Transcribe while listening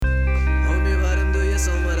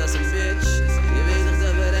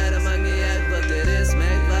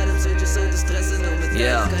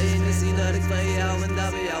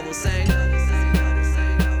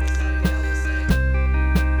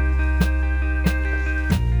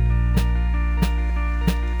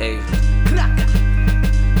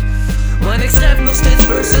nog steeds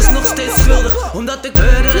versus, nog steeds schuldig. Omdat ik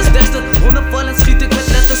er is Dexter, ondervallen schiet ik met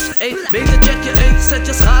letters. Ey, beter check je uit, zet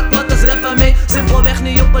je schaakmat als rapper mee. Simpelweg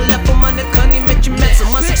niet op een level, man, ik kan niet met je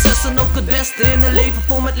metsen. Maar successen ook het beste in een leven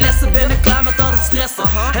vol met lessen. Ben ik klaar met al het stressen.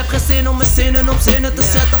 Heb geen zin om mijn zinnen op zinnen te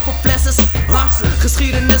zetten voor flesses.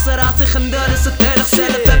 Geschiedenis raadt zich en dat is het erg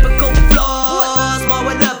zelf. Heb ik ook flaws, maar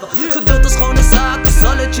whatever. Geduld is gewoon een zaak, dus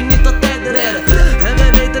zal het je niet altijd redden. En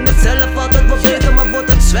wij weten het zelf altijd wel beter. Maar wordt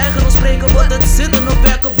het zwijgen of spreken, wordt het zitten of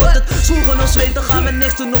werken, wordt het zwoegen of zweten. Gaan we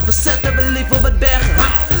niks doen of verzetten, we liever wat bergen.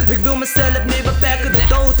 Ik wil mezelf niet beperken, de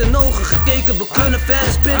dood in ogen gekeken. We kunnen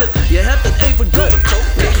verder spitten, je hebt het even door.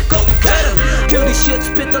 Kill die shit,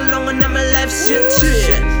 spitten longen naar mijn lijf,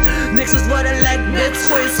 shit. Niks is wat het lijkt, bitch.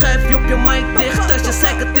 Gooi je schijfje op je mic dicht. Als je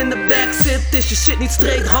second in de back zit, is je shit niet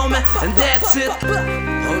straight, homie, and that's it.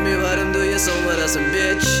 Homie, waarom doe je zomaar als een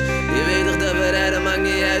bitch? Je weet toch dat we rijden, maakt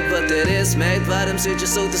niet uit wat er is, meid. Waarom zit je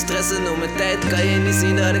zo te stressen om mijn tijd? Kan je niet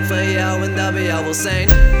zien dat ik van jou en daar bij jou wil zijn?